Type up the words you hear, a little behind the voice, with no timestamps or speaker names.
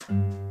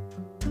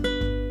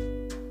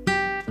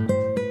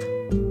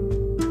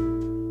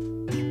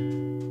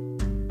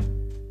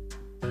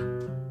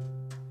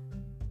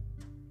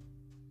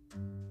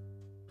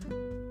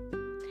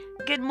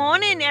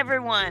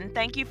everyone.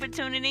 Thank you for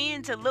tuning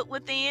in to Look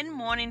Within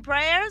Morning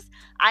Prayers.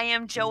 I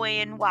am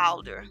Joanne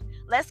Wilder.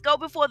 Let's go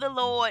before the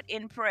Lord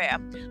in prayer.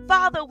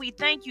 Father, we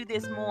thank you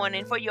this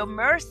morning for your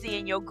mercy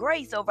and your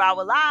grace over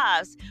our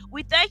lives.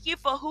 We thank you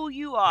for who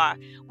you are.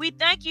 We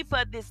thank you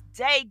for this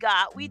day,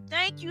 God. We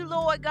thank you,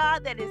 Lord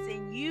God, that it's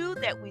in you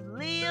that we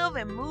live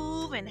and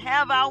move and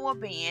have our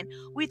being.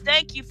 We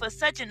thank you for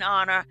such an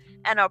honor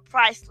and a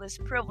priceless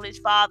privilege,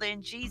 Father,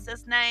 in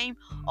Jesus' name.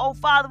 Oh,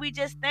 Father, we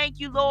just thank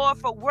you, Lord,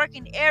 for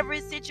working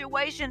every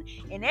situation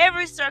and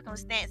every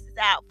circumstances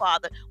out,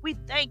 Father. We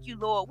thank you,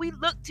 Lord. We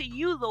look to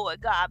you,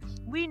 Lord God.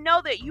 We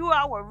know that you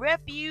are our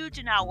refuge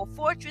and our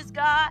fortress,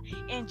 God,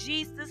 in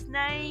Jesus'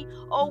 name.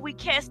 Oh, we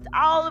cast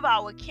all of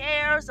our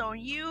cares on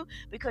you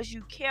because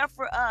you care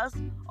for us.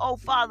 Oh,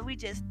 Father, we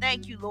just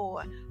thank you,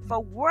 Lord, for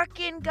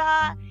working,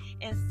 God,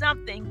 in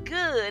something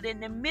good in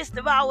the midst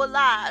of our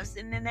lives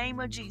in the name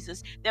of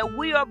Jesus, that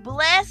we are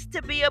blessed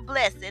to be a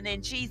blessing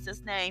in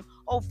Jesus' name.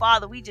 Oh,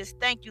 Father, we just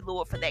thank you,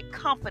 Lord, for that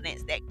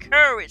confidence, that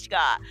courage,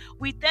 God.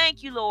 We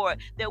thank you, Lord,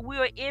 that we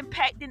are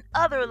impacting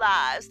other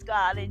lives,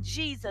 God, in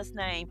Jesus'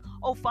 name.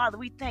 Oh, Father,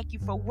 we thank you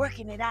for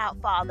working it out,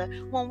 Father.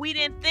 When we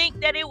didn't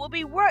think that it would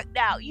be worked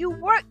out, you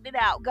worked it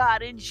out,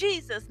 God, in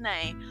Jesus'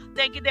 name.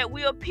 Thank you that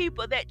we are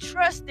people that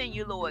trust in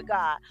you, Lord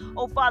God.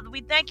 Oh, Father,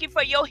 we thank you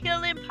for your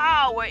healing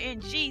power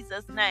in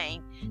Jesus'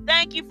 name.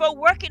 Thank you for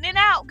working it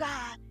out,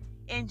 God,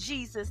 in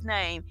Jesus'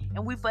 name.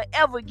 And we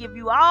forever give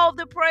you all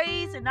the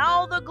praise and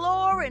all the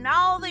glory and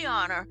all the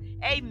honor.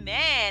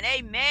 Amen.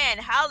 Amen.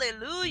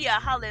 Hallelujah.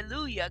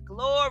 Hallelujah.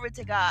 Glory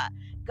to God.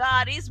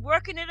 God is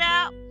working it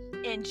out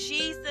in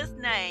Jesus'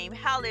 name.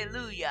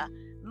 Hallelujah.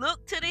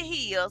 Look to the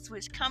hills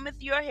which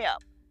cometh your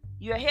help.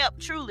 Your help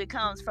truly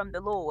comes from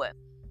the Lord.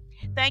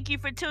 Thank you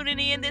for tuning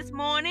in this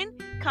morning.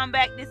 Come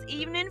back this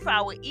evening for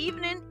our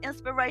evening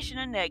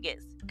inspirational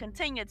nuggets.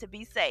 Continue to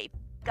be safe.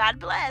 God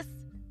bless.